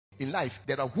In life,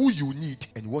 there are who you need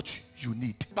and what you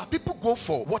need. But people go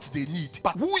for what they need.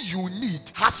 But who you need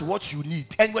has what you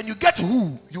need. And when you get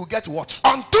who, you get what.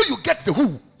 Until you get the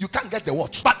who, you can't get the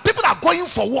what. But people are going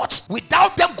for what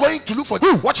without them going to look for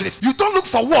who. Watch this. You don't look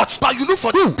for what, but you look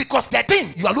for who, because the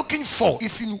thing you are looking for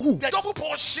is in who. The double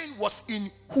portion was in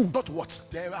who, not what.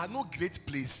 There are no great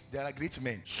place, there are great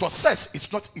men. Success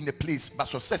is not in the place, but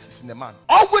success is in the man.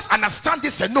 Always understand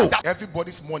this and know that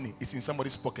everybody's money is in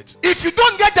somebody's pocket. If you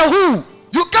don't get the who,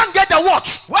 you can't get the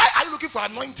what. Why are you looking for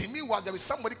anointing? Meanwhile, there is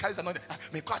somebody carries anointing.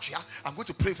 I'm going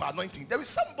to pray for anointing. There is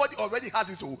somebody already has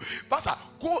it. So, Pastor,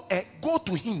 go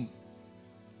to him,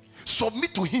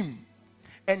 submit to him,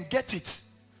 and get it.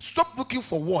 Stop looking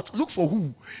for what. Look for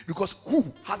who, because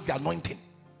who has the anointing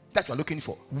that you are looking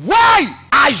for. Why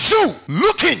are you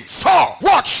looking for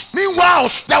what? Meanwhile,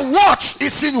 the what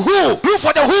is in who. Look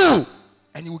for the who,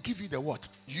 and he will give you the what.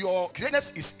 Your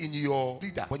greatness is in your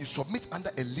leader. When you submit under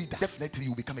a leader, definitely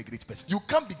you become a great person. You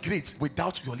can't be great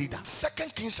without your leader. 2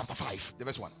 Kings chapter 5, the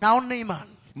verse 1. Now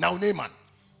Naaman,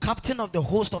 captain of the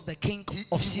host of the king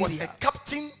of Syria, was a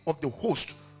captain of the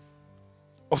host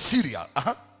of Syria.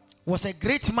 was a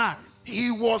great man.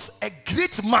 He was a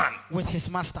great man with his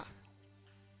master.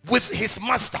 With his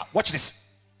master. Watch this.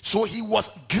 So he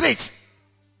was great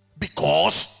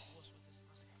because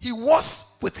he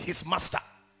was with his master.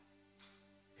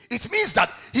 It means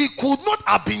that he could not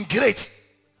have been great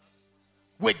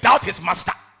without his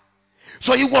master.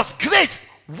 So he was great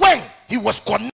when he was connected